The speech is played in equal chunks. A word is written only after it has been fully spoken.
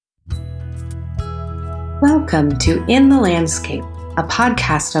Welcome to In the Landscape, a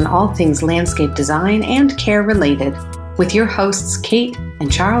podcast on all things landscape design and care related, with your hosts Kate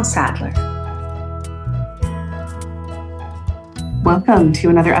and Charles Sadler. Welcome to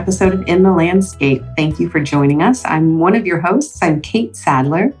another episode of In the Landscape. Thank you for joining us. I'm one of your hosts. I'm Kate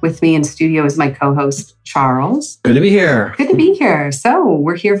Sadler. With me in studio is my co-host, Charles. Good to be here. Good to be here. So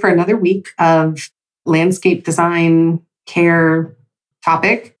we're here for another week of landscape design care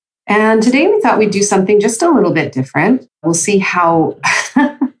topic. And today we thought we'd do something just a little bit different. We'll see how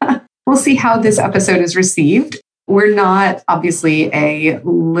this episode is received. We're not obviously a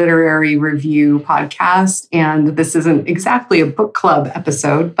literary review podcast, and this isn't exactly a book club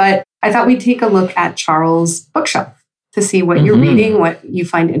episode, but I thought we'd take a look at Charles' bookshelf to see what you're reading, what you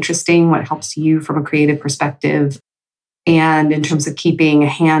find interesting, what helps you from a creative perspective, and in terms of keeping a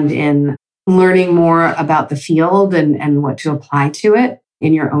hand in learning more about the field and what to apply to it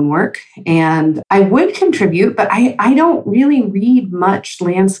in your own work. And I would contribute, but I don't really read much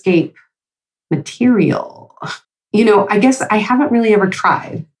landscape material. You know, I guess I haven't really ever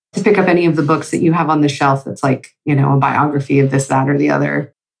tried to pick up any of the books that you have on the shelf that's like, you know, a biography of this, that, or the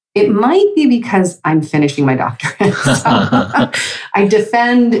other. It might be because I'm finishing my doctorate. So I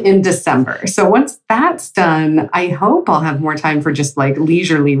defend in December. So once that's done, I hope I'll have more time for just like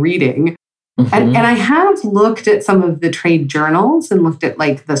leisurely reading. And I have looked at some of the trade journals and looked at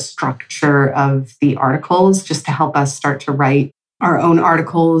like the structure of the articles just to help us start to write our own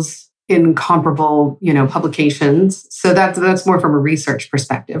articles in comparable, you know, publications. So that's more from a research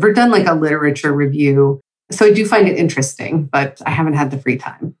perspective, or done like a literature review. So I do find it interesting, but I haven't had the free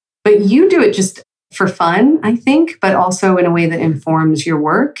time. But you do it just for fun, I think, but also in a way that informs your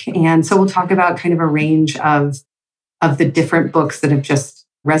work. And so we'll talk about kind of a range of the different books that have just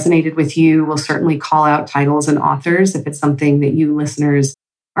resonated with you. We'll certainly call out titles and authors if it's something that you listeners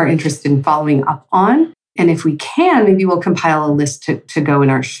are interested in following up on. And if we can, maybe we'll compile a list to go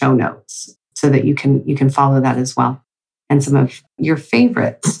in our show notes so that you can follow that as well, and some of your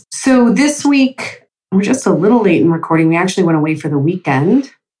favorites. So this week, we're just a little late in recording. We actually went away for the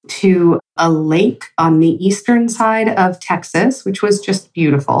weekend to a lake on the eastern side of Texas, which was just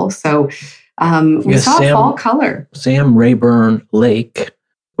beautiful. So we saw fall color. Sam Rayburn Lake,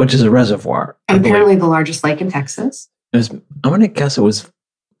 which is a reservoir. And apparently the largest lake in Texas. I'm going to guess it was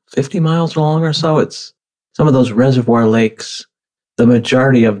 50 miles long or so. It's some of those reservoir lakes. The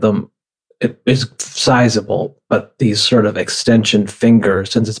majority of them is sizable, but these sort of extension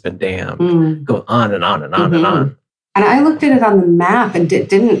fingers, since it's been dammed, go on and on and on and on. And I looked at it on the map and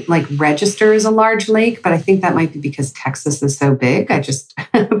didn't like register as a large lake, but I think that might be because Texas is so big.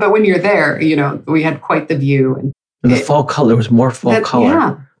 But when you're there, you know, we had quite the view. And the fall color, there was more fall color.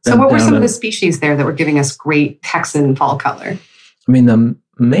 Yeah. So what were some of the species there that were giving us great Texan fall color? I mean, the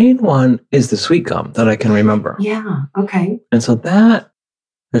main one is the sweet gum that I can remember. Yeah, okay. And so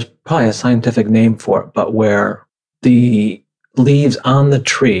there's probably a scientific name for it, but where the leaves on the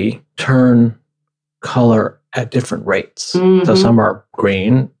tree turn color at different rates. So some are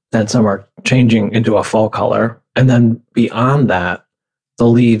green, then some are changing into a fall color. And then beyond that, the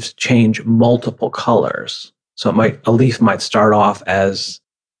leaves change multiple colors. So a leaf might start off as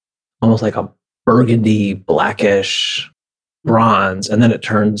almost like a burgundy, blackish bronze, and then it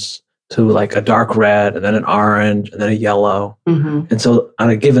turns to like a dark red, and then an orange, and then a yellow. And so on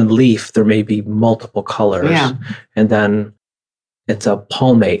a given leaf, there may be multiple colors. Yeah. And then it's a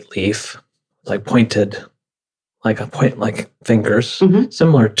palmate leaf, like pointed, like fingers,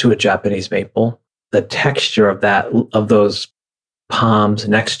 similar to a Japanese maple. The texture of those palms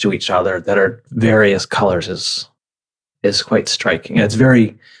next to each other that are various colors is quite striking. And it's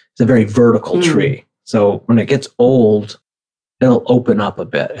a very vertical tree. So when it gets old, it'll open up a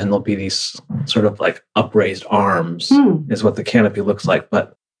bit and there'll be these sort of like upraised arms is what the canopy looks like.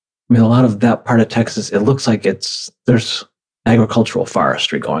 But I mean, a lot of that part of Texas, it looks like there's agricultural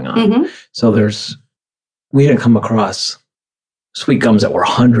forestry going on. So we didn't come across sweet gums that were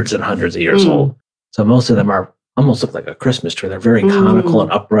hundreds and hundreds of years old. So most of them almost look like a Christmas tree. They're very conical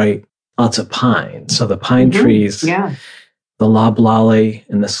and upright, lots of pine. So the pine trees, the loblolly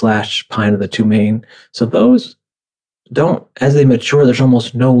and the slash pine are the two main. So those as they mature, there's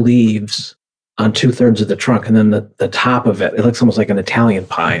almost no leaves on 2/3 of the trunk. And then the top of it looks almost like an Italian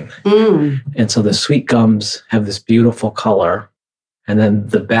pine. And so the sweet gums have this beautiful color. And then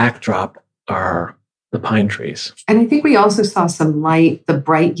the backdrop are the pine trees. And I think we also saw the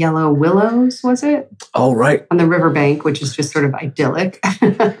bright yellow willows, was it? Oh, right. On the riverbank, which is just sort of idyllic.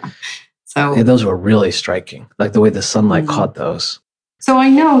 So yeah, those were really striking, like the way the sunlight caught those. So I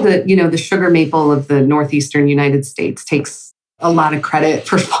know that, you know, the sugar maple of the northeastern United States takes a lot of credit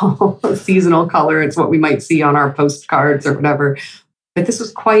for fall seasonal color. It's what we might see on our postcards or whatever. But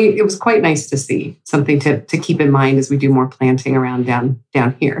it was quite nice to see, something to keep in mind as we do more planting around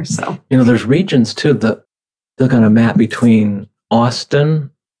down here. So, there's regions too that look on a map between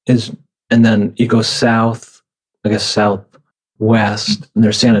Austin and then you go south, I guess southwest, and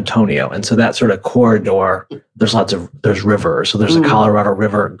there's San Antonio. And so that sort of corridor, there's rivers. So there's a Colorado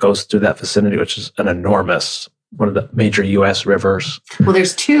River goes through that vicinity, which is one of the major U.S. rivers. Well,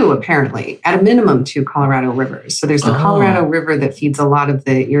 there's two, apparently, at a minimum, two Colorado rivers. So there's the Colorado River that feeds a lot of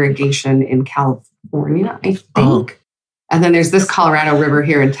the irrigation in California, I think. And then there's this Colorado River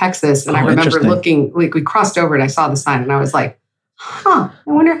here in Texas. And I remember looking, we crossed over and I saw the sign and I was like, I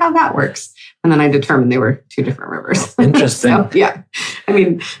wonder how that works. And then I determined they were two different rivers. Interesting. So, yeah. I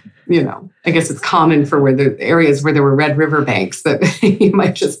mean, I guess it's common for where the areas where there were red river banks that you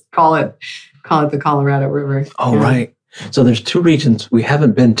might just call it the Colorado River. Oh, yeah. Right. So there's two regions we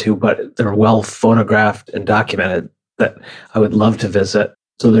haven't been to, but they're well photographed and documented that I would love to visit.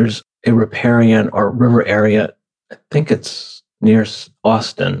 So there's a riparian or river area, I think it's near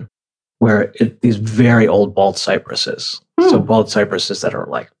Austin, where these very old bald cypresses. So bald cypresses that are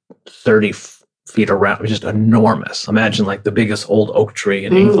like 30 feet around, just enormous. Imagine like the biggest old oak tree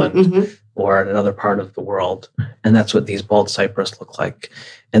in England or in another part of the world. And that's what these bald cypress look like.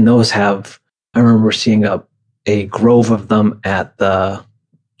 And those I remember seeing a grove of them at the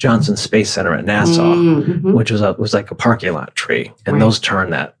Johnson Space Center at NASA, which was like a parking lot tree. And those turn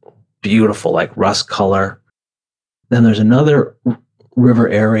that beautiful, like rust color. Then there's another river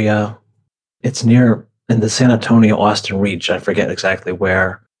area. It's in the San Antonio, Austin region. I forget exactly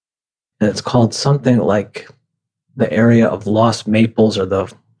where. And it's called something like the area of Lost Maples or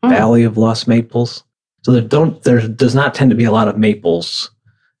the Valley of Lost Maples. So there does not tend to be a lot of maples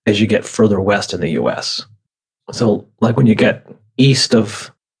as you get further west in the U.S. So like when you get east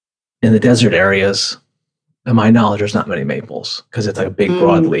in the desert areas, to my knowledge, there's not many maples because it's like a big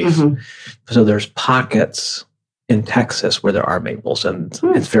broad leaf. So there's pockets in Texas where there are maples, and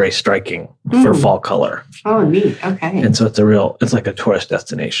it's very striking for fall color. Oh, neat. Okay. And so it's like a tourist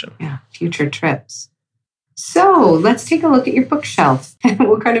destination. Yeah, future trips. So let's take a look at your bookshelf and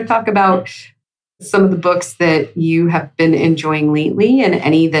we'll kind of talk about some of the books that you have been enjoying lately and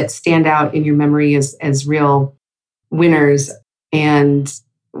any that stand out in your memory as real winners. And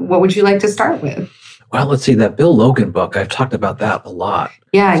what would you like to start with? Well, let's see, that Bill Logan book, I've talked about that a lot.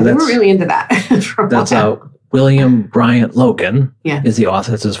 Yeah, so you were really into that. That's William Bryant Logan is the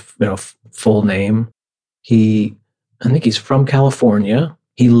author. That's his full name. I think he's from California.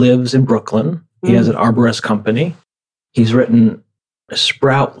 He lives in Brooklyn. He has an arborist company. He's written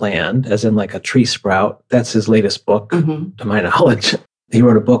Sproutland, as in like a tree sprout. That's his latest book, to my knowledge. He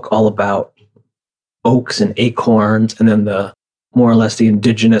wrote a book all about oaks and acorns, and then more or less the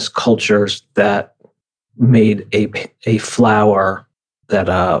indigenous cultures that made a flour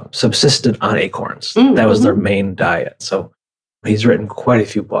that subsisted on acorns. That was their main diet. So he's written quite a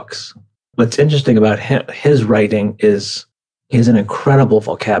few books. What's interesting about his writing is he has an incredible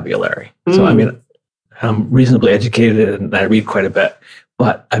vocabulary. So, I mean, I'm reasonably educated and I read quite a bit.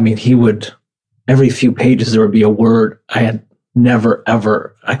 But, I mean, every few pages, there would be a word I had never,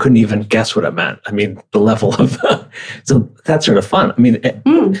 ever, I couldn't even guess what it meant. I mean, the level of, so that's sort of fun. I mean,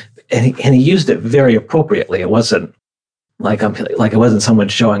 and he used it very appropriately. It wasn't like it wasn't someone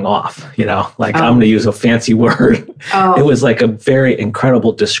showing off, I'm going to use a fancy word. It was like a very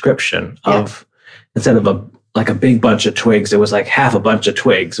incredible description of, instead of a big bunch of twigs, it was like half a bunch of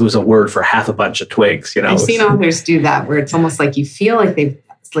twigs. It was a word for half a bunch of twigs, I've seen authors do that where it's almost like you feel like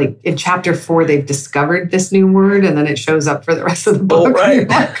in chapter 4, they've discovered this new word and then it shows up for the rest of the book. Oh,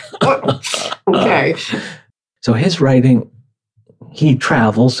 right. Okay. So his writing, he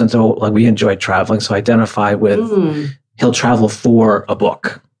travels. And so we enjoy traveling. So identify with, he'll travel for a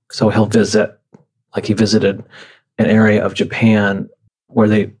book. So he'll visit, he visited an area of Japan where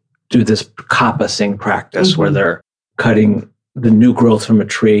they do this coppicing practice where they're cutting the new growth from a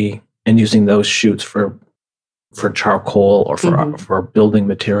tree and using those shoots for charcoal or for building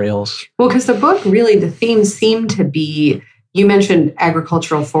materials. Well, because the book really, the themes seem to be, you mentioned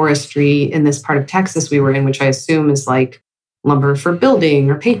agricultural forestry in this part of Texas we were in, which I assume is like lumber for building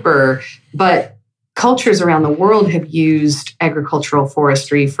or paper, but cultures around the world have used agricultural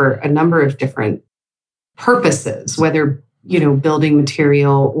forestry for a number of different purposes, whether, building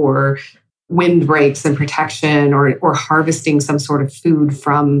material or windbreaks and protection or harvesting some sort of food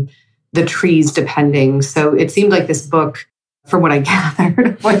from the trees, depending. So it seemed like this book, from what I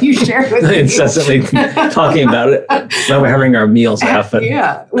gathered, what you shared with me. Incessantly talking about it while we're having our meals happen.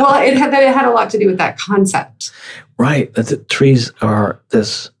 Yeah. Well, it had a lot to do with that concept. Right. Trees are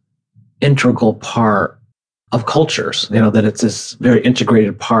this integral part of cultures, that it's this very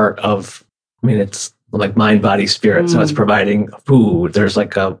integrated part of, it's like mind, body, spirit. So it's providing food. There's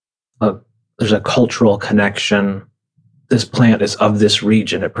like there's a cultural connection. This plant is of this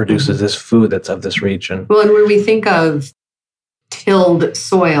region. It produces this food that's of this region. Well, and when we think of tilled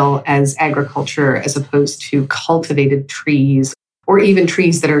soil as agriculture as opposed to cultivated trees, or even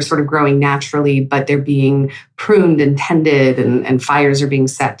trees that are sort of growing naturally, but they're being pruned and tended, and fires are being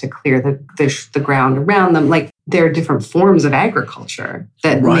set to clear the ground around them. Like, there are different forms of agriculture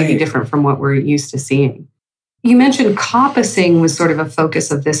that may be different from what we're used to seeing. You mentioned coppicing was sort of a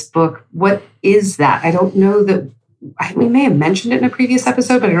focus of this book. What is that? I don't know that, we may have mentioned it in a previous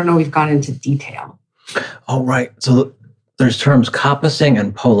episode, but I don't know we've gone into detail. Oh, right. So there's terms coppicing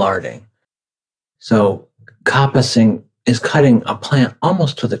and pollarding. So coppicing is cutting a plant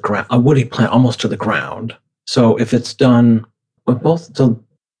almost to the ground, a woody plant almost to the ground. So if it's done with both, so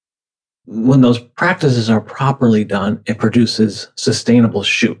when those practices are properly done, it produces sustainable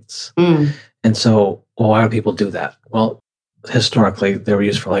shoots. And so, why do people do that? Well, historically, they were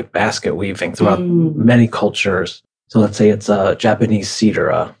used for like basket weaving throughout many cultures. So let's say it's a Japanese cedar,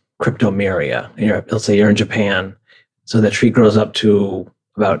 a cryptomeria. Let's say you're in Japan. So the tree grows up to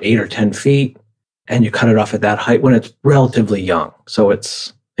about 8 or 10 feet. And you cut it off at that height when it's relatively young. So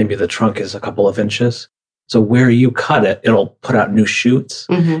it's maybe the trunk is a couple of inches. So where you cut it, it'll put out new shoots.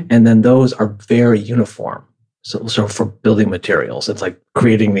 And then those are very uniform. So for building materials, it's like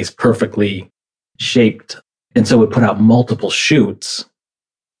creating these perfectly shaped. And so we put out multiple shoots.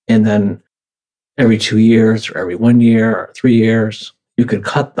 And then every 2 years or every 1 year or 3 years, you could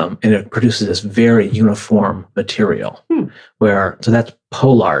cut them. And it produces this very uniform material. So that's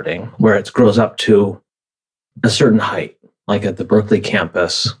pollarding, where it grows up to a certain height. Like at the Berkeley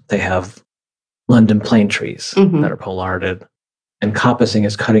campus, they have London plane trees that are pollarded. And coppicing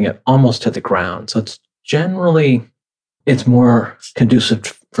is cutting it almost to the ground. So it's more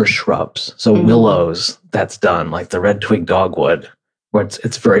conducive for shrubs. So willows, that's done, like the red twig dogwood, where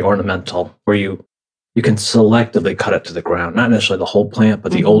it's very ornamental, where you can selectively cut it to the ground, not necessarily the whole plant,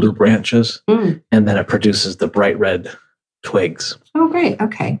 but the older branches. And then it produces the bright red twigs. Oh, great.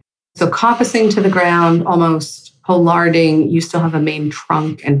 Okay. So coppicing to the ground, almost pollarding, you still have a main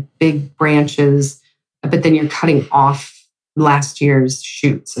trunk and big branches, but then you're cutting off last year's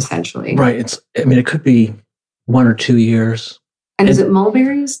shoots, essentially. Right. It could be 1 or 2 years. And is it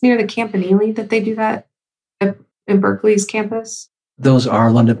mulberries near the Campanile that they do that in Berkeley's campus? Those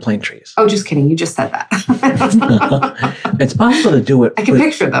are London plane trees. Oh, just kidding. You just said that. It's possible to do it. I can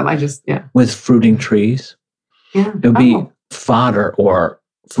picture them. With fruiting trees. Yeah. It would be fodder or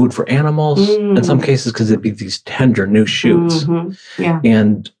food for animals in some cases, because it'd be these tender new shoots. Yeah.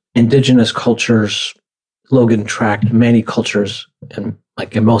 And indigenous cultures, Logan tracked many cultures in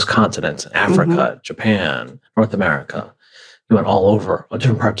most continents, Africa, Japan, North America. He went all over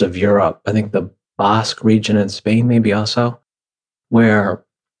different parts of Europe. I think the Basque region in Spain, maybe also, where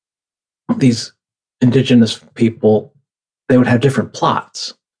these indigenous people, they would have different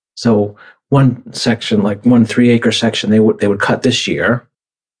plots. So one section, like 1 3-acre section, they would cut this year,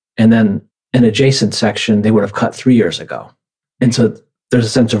 and then an adjacent section they would have cut 3 years ago. And so there's a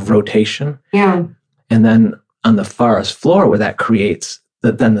sense of rotation. Yeah. And then on the forest floor, where that creates,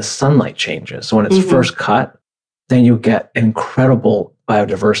 then the sunlight changes. So when it's first cut, then you get incredible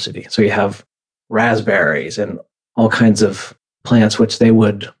biodiversity. So you have raspberries and all kinds of plants, which there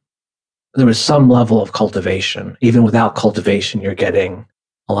was some level of cultivation. Even without cultivation, you're getting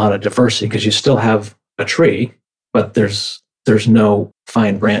a lot of diversity because you still have a tree, but there's no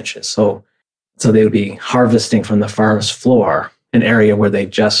fine branches. So they would be harvesting from the forest floor, an area where they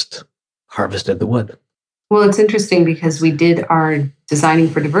just harvested the wood. Well, it's interesting because we did our Designing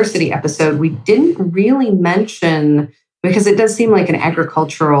for Diversity episode. We didn't really mention, because it does seem like an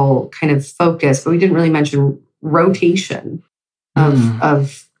agricultural kind of focus, but we didn't really mention rotation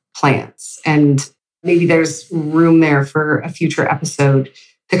of plants. And maybe there's room there for a future episode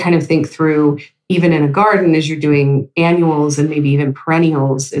to kind of think through, even in a garden, as you're doing annuals and maybe even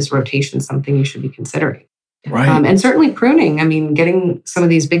perennials, is rotation something you should be considering? Right. And certainly pruning. I mean, getting some of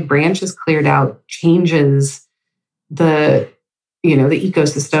these big branches cleared out changes the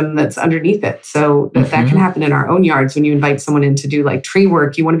ecosystem that's underneath it. So that can happen in our own yards. When you invite someone in to do like tree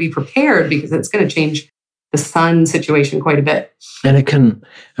work, you want to be prepared because it's going to change the sun situation quite a bit. And it can,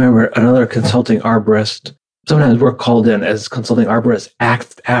 I remember another consulting arborist, sometimes we're called in as consulting arborists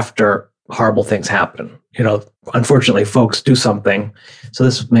after horrible things happen. Unfortunately, folks do something. So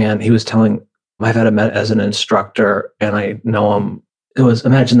this man, he was telling, I've had him as an instructor and I know him. It was,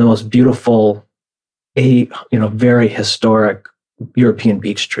 imagine the most beautiful a very historic European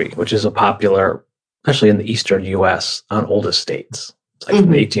beech tree, which is a popular, especially in the eastern U.S., on old estates. It's like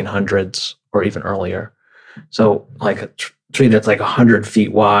from the 1800s or even earlier. So like a tree that's like 100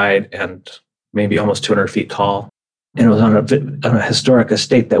 feet wide and maybe almost 200 feet tall. And it was on a historic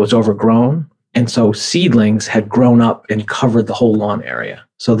estate that was overgrown. And so seedlings had grown up and covered the whole lawn area.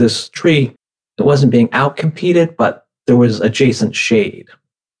 So this tree, it wasn't being outcompeted, but there was adjacent shade.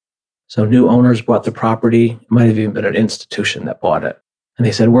 So new owners bought the property. It might have even been an institution that bought it. And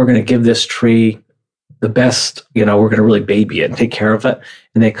they said, we're going to give this tree the best, we're going to really baby it and take care of it.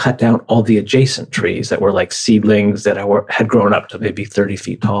 And they cut down all the adjacent trees that were like seedlings that had grown up to maybe 30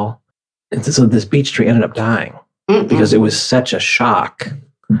 feet tall. And so this beech tree ended up dying because it was such a shock.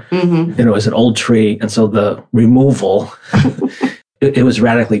 And it was an old tree. And so the removal, it was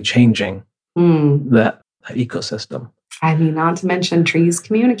radically changing that ecosystem. I mean, not to mention trees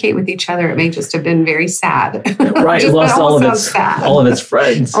communicate with each other. It may just have been very sad. Right. It lost all of its friends. All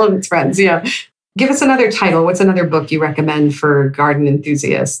of its friends, yeah. Give us another title. What's another book you recommend for garden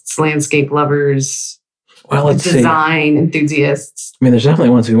enthusiasts, landscape lovers, design enthusiasts? I mean, there's definitely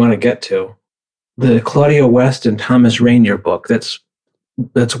ones we want to get to. The Claudia West and Thomas Rainier book, that's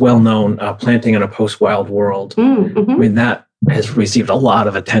well known, Planting in a Post-Wild World. I mean, that has received a lot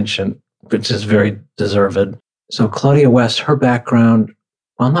of attention, which is very deserved. So Claudia West, her background,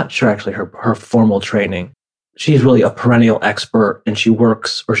 well, I'm not sure actually her formal training. She's really a perennial expert, and she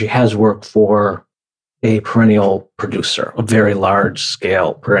has worked for a perennial producer, a very large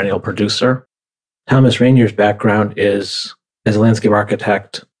scale perennial producer. Thomas Rainier's background is as a landscape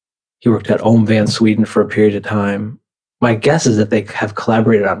architect. He worked at Ohm van Sweden for a period of time. My guess is that they have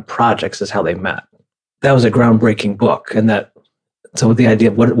collaborated on projects is how they met. That was a groundbreaking book. So the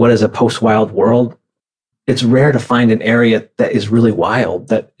idea of what is a post-wild world, it's rare to find an area that is really wild,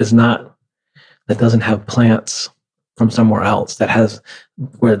 that doesn't have plants from somewhere else,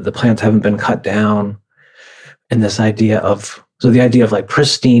 where the plants haven't been cut down. And the idea of like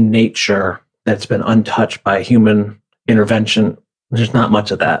pristine nature that's been untouched by human intervention, there's not much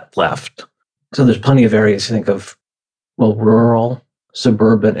of that left. So there's plenty of areas you think of, well, rural,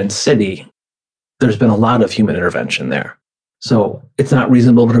 suburban, and city. There's been a lot of human intervention there. So it's not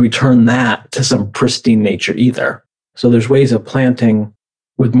reasonable to return that to some pristine nature either. So there's ways of planting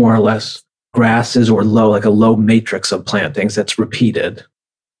with more or less grasses or like a low matrix of plantings that's repeated.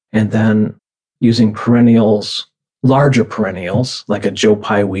 And then using perennials, larger perennials, like a Joe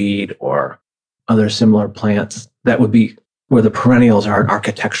Pye weed or other similar plants, that would be where the perennials are an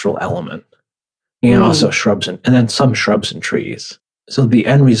architectural element. And also shrubs and then some shrubs and trees. So the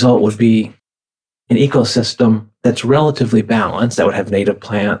end result would be an ecosystem that's relatively balanced, that would have native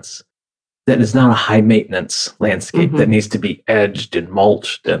plants, that is not a high maintenance landscape that needs to be edged and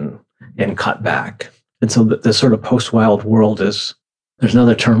mulched and cut back. And so the sort of post-wild world there's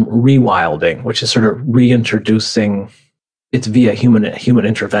another term, rewilding, which is sort of reintroducing, it's via human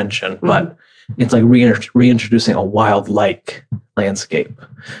intervention, but it's like reintroducing a wild-like landscape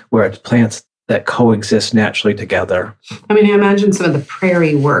where it's plants that coexist naturally together. I mean, I imagine some of the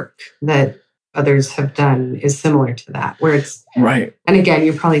prairie work that others have done is similar to that, where it's right. And again,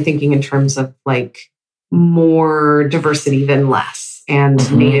 you're probably thinking in terms of like more diversity than less,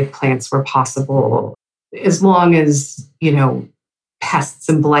 and native plants where possible, as long as pests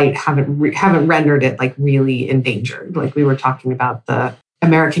and blight haven't rendered it like really endangered. Like we were talking about the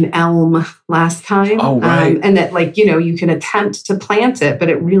American elm last time. Oh, right. And that you can attempt to plant it, but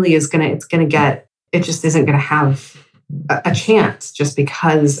it really is it just isn't going to have a chance just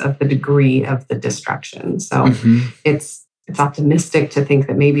because of the degree of the destruction. So it's optimistic to think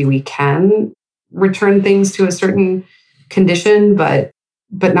that maybe we can return things to a certain condition, but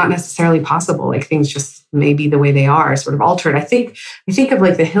not necessarily possible. Like things just may be the way they are, sort of altered. I think of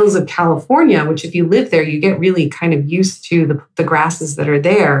like the hills of California, which if you live there, you get really kind of used to the grasses that are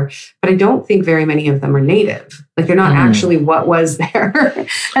there. But I don't think very many of them are native. Like they're not actually what was there.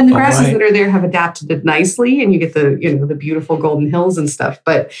 And the grasses that are there have adapted it nicely, and you get the beautiful golden hills and stuff.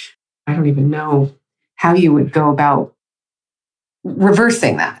 But I don't even know how you would go about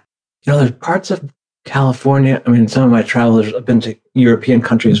reversing that. There's parts of California, I mean, some of my travelers have been to European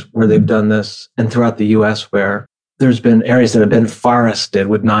countries where they've done this, and throughout the US where there's been areas that have been forested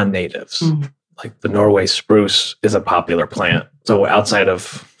with non-natives. Like the Norway spruce is a popular plant. So outside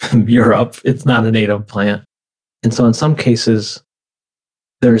of Europe, it's not a native plant. And so in some cases,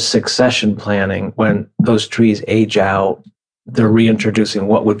 there's succession planning when those trees age out, they're reintroducing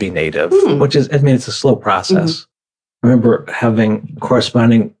what would be native, which is, it's a slow process. I remember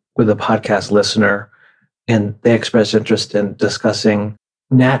corresponding with a podcast listener, and they expressed interest in discussing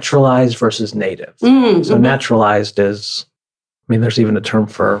naturalized versus native. So naturalized is, I mean, there's even a term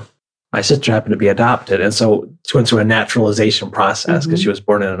for, my sister happened to be adopted. And so she went through a naturalization process because she was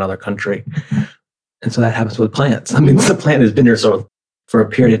born in another country. And so that happens with plants. I mean, the plant has been here for a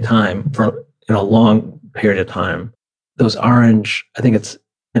period of time, for a long period of time. Those orange, I think it's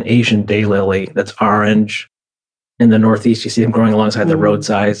an Asian daylily that's orange. In the Northeast, you see them growing alongside the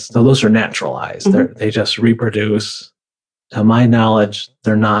roadsides. So those are naturalized. They just reproduce. To my knowledge,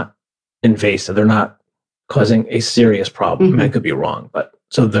 they're not invasive. They're not causing a serious problem. I mean, I could be wrong, but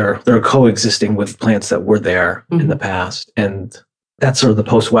so they're coexisting with plants that were there in the past. And that's sort of the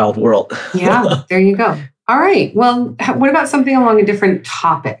post-wild world. Yeah, there you go. All right. Well, what about something along a different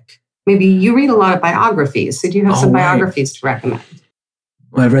topic? Maybe you read a lot of biographies. So do you have some biographies to recommend?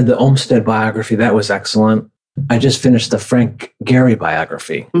 Well, I read the Olmsted biography. That was excellent. I just finished the Frank Gehry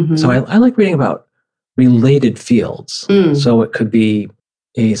biography. So I like reading about related fields. So it could be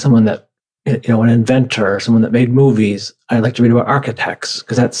someone that, an inventor, someone that made movies. I like to read about architects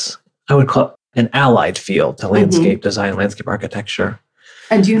because that's, I would call it an allied field to landscape design, landscape architecture.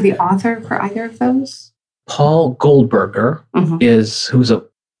 And do you have the author for either of those? Paul Goldberger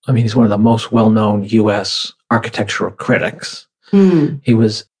he's one of the most well-known U.S. architectural critics. He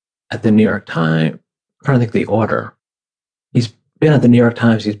was at the New York Times. I'm trying to think of the order. He's been at the New York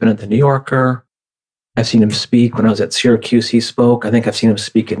Times. He's been at the New Yorker. I've seen him speak. When I was at Syracuse, he spoke. I think I've seen him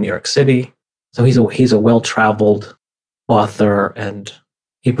speak in New York City. So he's a well-traveled author, and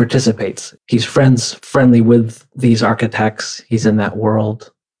he participates. He's friendly with these architects. He's in that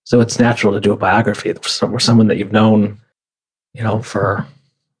world. So it's natural to do a biography for someone that you've known, for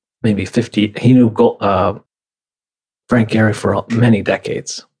maybe 50. He knew Frank Gehry for many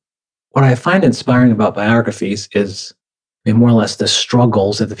decades. What I find inspiring about biographies is more or less the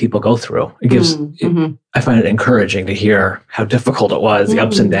struggles that the people go through. It gives, I find it encouraging to hear how difficult it was, the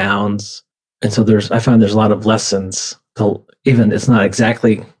ups and downs. And so I find there's a lot of lessons. It's not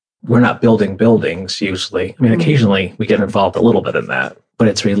exactly, we're not building buildings usually. I mean, occasionally we get involved a little bit in that, but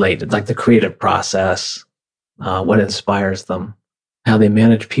it's related, like the creative process, what inspires them, how they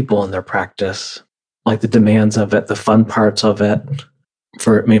manage people in their practice, like the demands of it, the fun parts of it.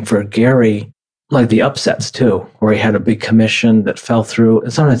 For Gehry, like the upsets too, where he had a big commission that fell through.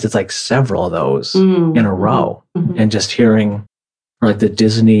 And sometimes it's like several of those in a row. And just hearing, like the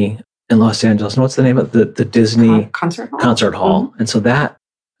Disney in Los Angeles, what's the name of the Disney Concert Hall? And so that,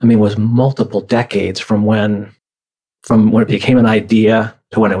 was multiple decades from when it became an idea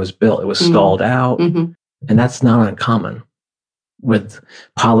to when it was built. It was stalled out. And that's not uncommon with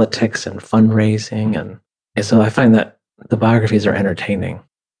politics and fundraising. And so I find that the biographies are entertaining.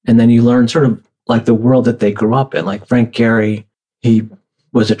 And then you learn sort of like the world that they grew up in. Like Frank Gehry, he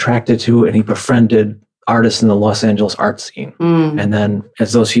was attracted to and he befriended artists in the Los Angeles art scene. And then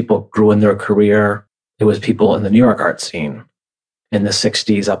as those people grew in their career, it was people in the New York art scene in the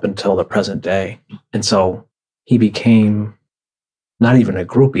 60s up until the present day. And so he became not even a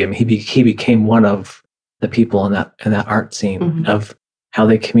groupie. He became one of the people in that art scene of how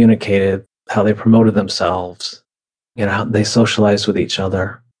they communicated, how they promoted themselves, how they socialized with each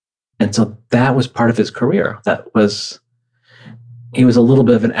other. And so that was part of his career. He was a little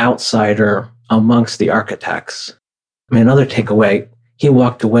bit of an outsider amongst the architects. Another takeaway, he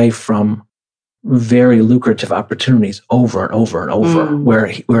walked away from very lucrative opportunities over and over and over where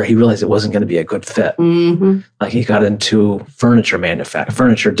he realized it wasn't going to be a good fit. Like he got into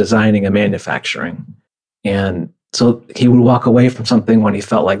furniture designing and manufacturing. And so he would walk away from something when he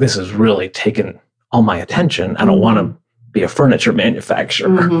felt like this is really taken all my attention. I don't want to be a furniture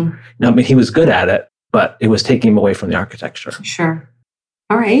manufacturer. He was good at it, but it was taking him away from the architecture. Sure.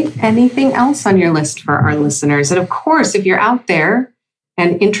 All right. Anything else on your list for our listeners? And of course, if you're out there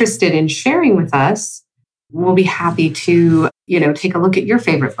and interested in sharing with us, we'll be happy to, take a look at your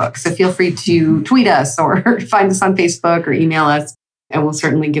favorite book. So feel free to tweet us or find us on Facebook or email us, and we'll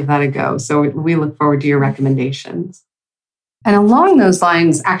certainly give that a go. So we look forward to your recommendations. And along those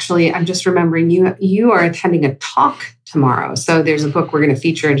lines, actually, I'm just remembering you are attending a talk tomorrow. So there's a book we're going to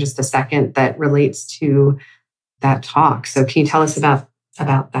feature in just a second that relates to that talk. So can you tell us about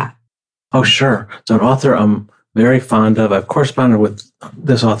that? Oh, sure. So an author I'm very fond of. I've corresponded with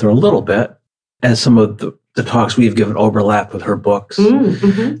this author a little bit, as some of the talks we've given overlap with her books.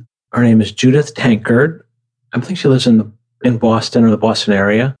 Her name is Judith Tankard. I think she lives in Boston or the Boston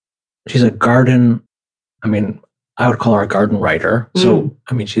area. She's a garden, I would call her a garden writer. So,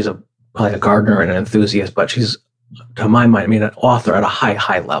 she's probably a gardener and an enthusiast, but she's, to my mind, an author at a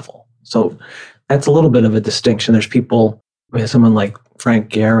high level. So that's a little bit of a distinction. There's people, someone like Frank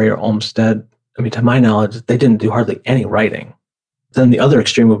Gehry or Olmsted, to my knowledge, they didn't do hardly any writing. then the other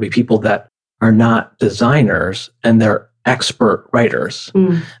extreme would be people that are not designers and they're expert writers.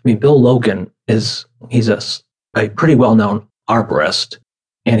 I mean, Bill Logan he's a pretty well-known arborist,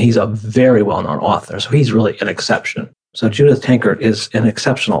 and he's a very well-known author. So he's really an exception. So Judith Tankard is an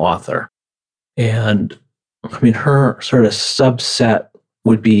exceptional author. And I mean, her sort of subset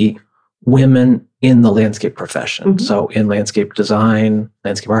would be women in the landscape profession. So in landscape design,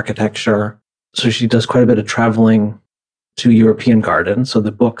 landscape architecture. So she does quite a bit of traveling to European gardens. So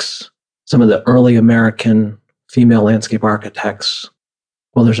the books, some of the early American female landscape architects,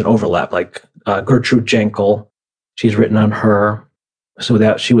 well, there's an overlap, like Gertrude Jankel. She's written on her. So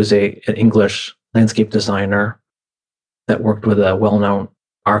that she was an English landscape designer that worked with a well-known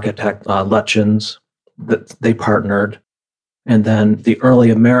architect, Lutjens, that they partnered. And then the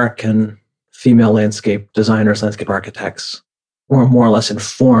early American female landscape designers, landscape architects were more or less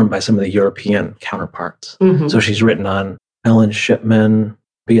informed by some of the European counterparts. So she's written on Ellen Shipman,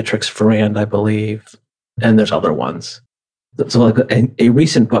 Beatrix Farrand, I believe, and there's other ones. So like a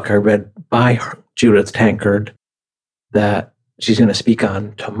recent book I read by Judith Tankard that she's going to speak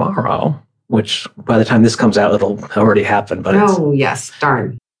on tomorrow, which by the time this comes out, it'll already happen. But yes,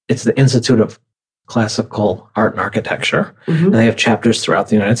 darn. It's the Institute of Classical Art and Architecture. And they have chapters throughout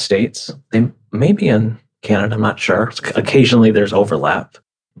the United States. They may be in Canada, I'm not sure. Occasionally there's overlap,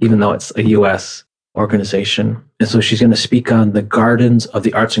 even though it's a U.S. organization. And so she's going to speak on the gardens of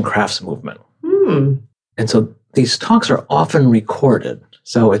the arts and crafts movement. And so these talks are often recorded.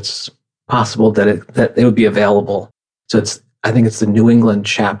 So it's possible that they would be available. So I think it's the New England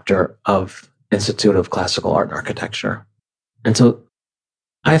chapter of Institute of Classical Art and Architecture. And so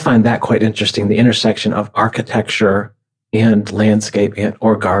I find that quite interesting, the intersection of architecture and landscape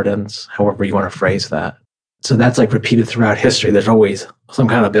or gardens, however you want to phrase that. So that's like repeated throughout history. There's always some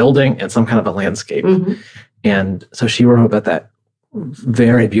kind of building and some kind of a landscape. And so she wrote about that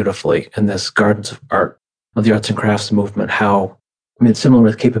very beautifully in this Gardens of Art of the Arts and Crafts movement, how, I mean, similar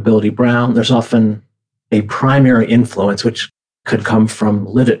with Capability Brown, there's often a primary influence, which could come from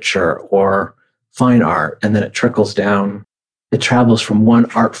literature or fine art, and then it trickles down. It travels from one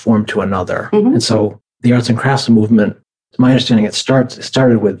art form to another. And so the arts and crafts movement, to my understanding, it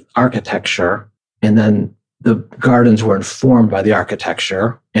started with architecture, and then the gardens were informed by the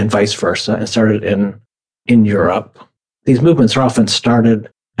architecture and vice versa, and started in Europe. These movements are often started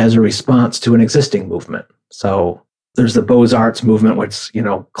as a response to an existing movement. So there's the Beaux-Arts movement, which,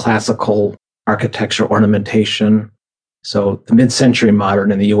 classical architecture, ornamentation. So the mid-century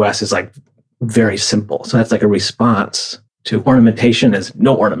modern in the US is like very simple. So that's like a response to ornamentation is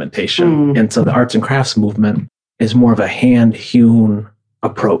no ornamentation. And so the arts and crafts movement is more of a hand-hewn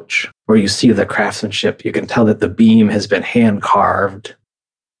approach where you see the craftsmanship. You can tell that the beam has been hand-carved,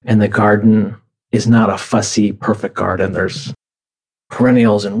 and the garden is not a fussy, perfect garden. There's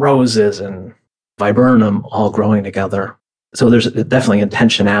perennials and roses and viburnum all growing together. So there's definitely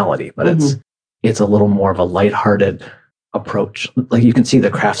intentionality, but it's a little more of a lighthearted approach. Like you can see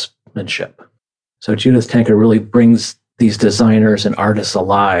the craftsmanship. So Judith Tankard really brings these designers and artists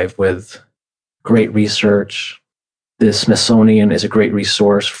alive with great research. The Smithsonian is a great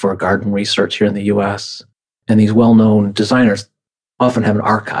resource for garden research here in the US. And these well-known designers often have an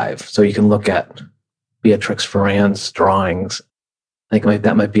archive. So you can look at Beatrix Farrand's drawings. I think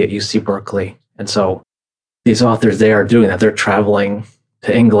that might be at UC Berkeley. And so these authors, they are doing that. They're traveling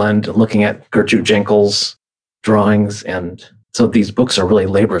to England, looking at Gertrude Jankel's drawings. And so these books are really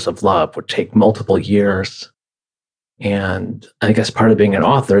labors of love, would take multiple years. And I guess part of being an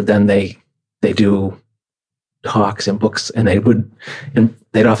author, then they do talks and books, and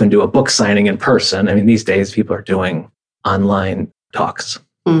they'd often do a book signing in person. I mean, these days people are doing online talks.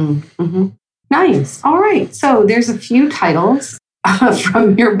 Nice. All right. So there's a few titles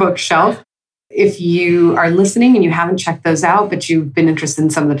from your bookshelf. If you are listening and you haven't checked those out, but you've been interested in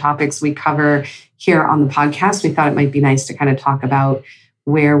some of the topics we cover here on the podcast, we thought it might be nice to kind of talk about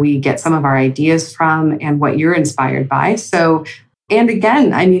where we get some of our ideas from and what you're inspired by. So, and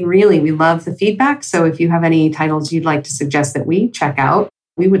again, I mean, really, we love the feedback. So if you have any titles you'd like to suggest that we check out,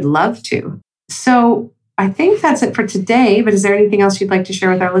 we would love to. So I think that's it for today, but is there anything else you'd like to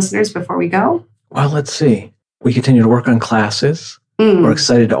share with our listeners before we go? Well, let's see. We continue to work on classes. We're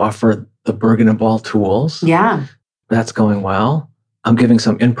excited to offer the Bergen and Ball tools. Yeah. That's going well. I'm giving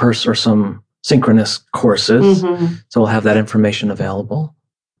some in-person or some synchronous courses. So we'll have that information available.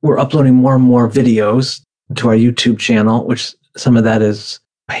 We're uploading more and more videos to our YouTube channel, which some of that is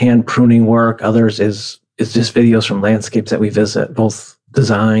hand pruning work. Others is just videos from landscapes that we visit, both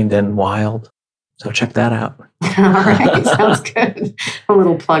designed and wild. So check that out. All right. Sounds good. A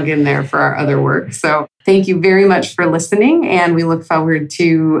little plug in there for our other work. So Thank you very much for listening, and we look forward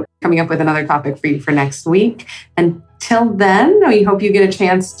to coming up with another topic for you for next week. Until then, we hope you get a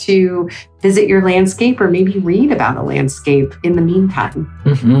chance to visit your landscape or maybe read about a landscape in the meantime.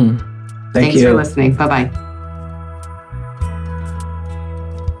 Mm-hmm. Thanks for listening. Bye-bye.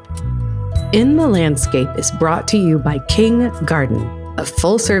 In the Landscape is brought to you by King Garden, a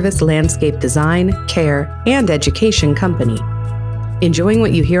full-service landscape design, care, and education company. Enjoying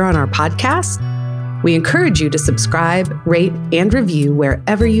what you hear on our podcast? We encourage you to subscribe, rate, and review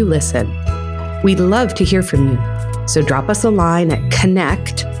wherever you listen. We'd love to hear from you, so drop us a line at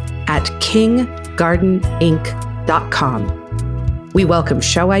connect@kinggardeninc.com. We welcome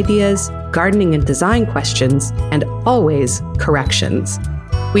show ideas, gardening and design questions, and always corrections.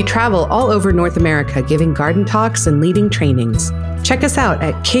 We travel all over North America giving garden talks and leading trainings. Check us out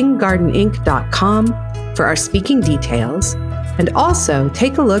at kinggardeninc.com for our speaking details, and also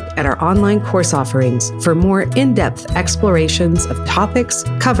take a look at our online course offerings for more in-depth explorations of topics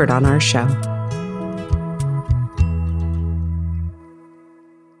covered on our show.